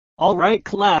Alright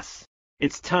class,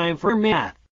 it's time for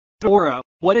math. Dora,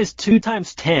 what is 2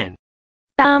 times 10?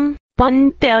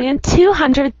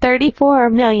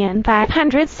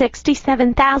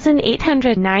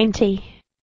 1,234,567,890.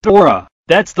 Dora,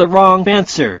 that's the wrong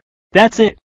answer. That's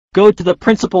it. Go to the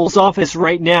principal's office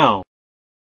right now.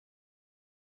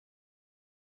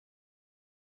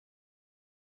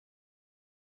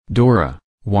 Dora,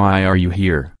 why are you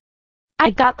here? I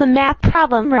got the math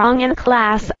problem wrong in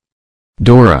class.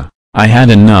 Dora, I had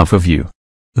enough of you.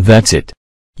 That's it.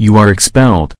 You are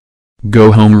expelled.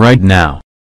 Go home right now.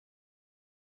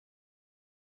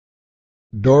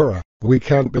 Dora, we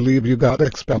can't believe you got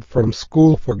expelled from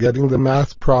school for getting the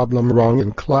math problem wrong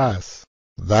in class.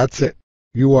 That's it.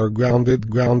 You are grounded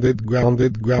for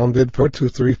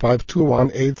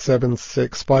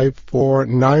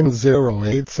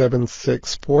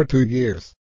 235218765490876 for 2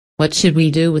 years. What should we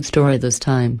do with Dora this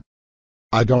time?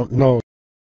 I don't know.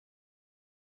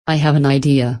 I have an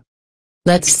idea.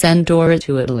 Let's send Dora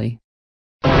to Italy.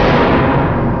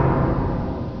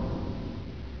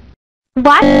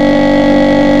 What?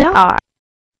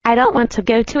 I don't want to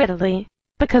go to Italy,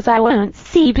 because I won't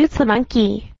see Boots the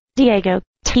monkey, Diego,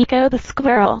 Tico the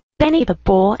squirrel, Benny the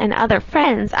bull and other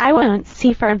friends I won't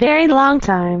see for a very long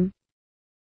time.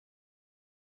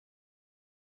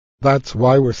 That's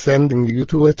why we're sending you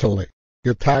to Italy.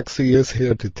 Your taxi is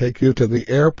here to take you to the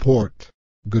airport.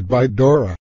 Goodbye,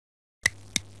 Dora.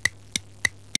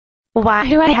 Why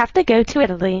do I have to go to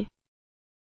Italy?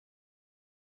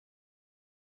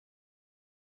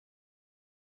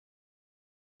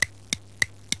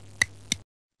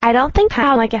 I don't think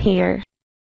I'll like it here.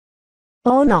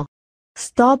 Oh no.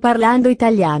 Sto parlando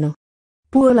italiano.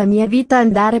 Può la mia vita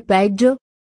andare peggio?